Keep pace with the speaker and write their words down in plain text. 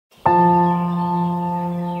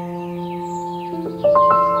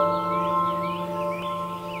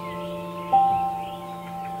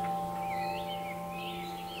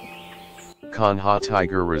Kanha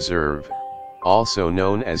Tiger Reserve, also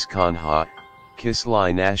known as Kanha,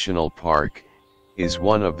 Kisli National Park, is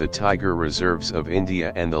one of the tiger reserves of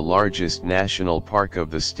India and the largest national park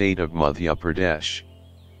of the state of Madhya Pradesh.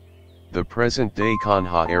 The present-day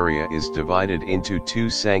Kanha area is divided into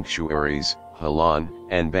two sanctuaries, Hallon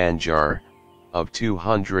and Banjar, of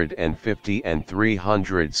 250 and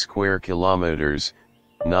 300 square kilometers,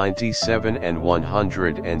 97 and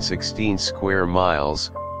 116 square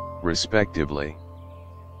miles, respectively.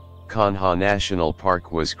 Kanha National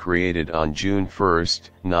Park was created on June 1,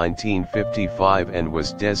 1955 and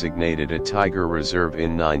was designated a tiger reserve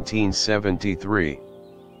in 1973.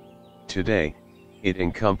 Today, it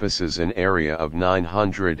encompasses an area of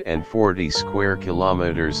 940 square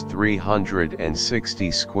kilometers,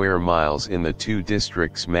 360 square miles in the two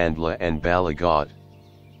districts Mandla and Balaghat.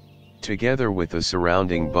 Together with a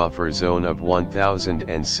surrounding buffer zone of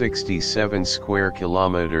 1067 square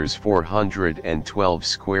kilometers, 412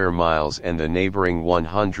 square miles, and the neighbouring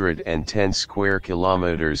 110 square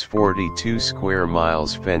kilometers, 42 square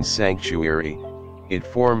miles Phen Sanctuary, it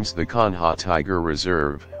forms the Kanha Tiger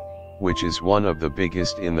Reserve, which is one of the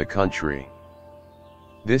biggest in the country.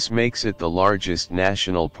 This makes it the largest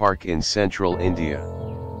national park in central India.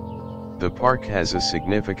 The park has a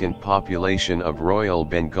significant population of Royal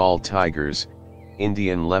Bengal tigers,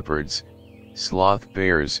 Indian leopards, sloth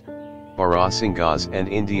bears, barasinghas and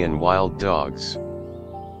Indian wild dogs.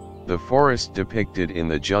 The forest depicted in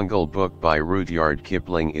the Jungle Book by Rudyard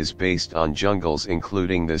Kipling is based on jungles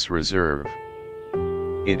including this reserve.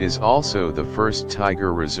 It is also the first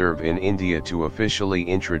tiger reserve in India to officially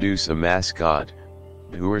introduce a mascot,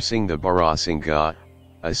 Bhoorsingh the Barasingha,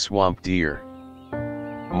 a swamp deer.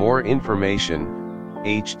 More information,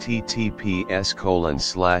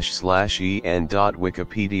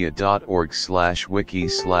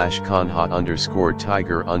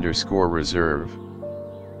 https://en.wikipedia.org/wiki/kanha_tiger_reserve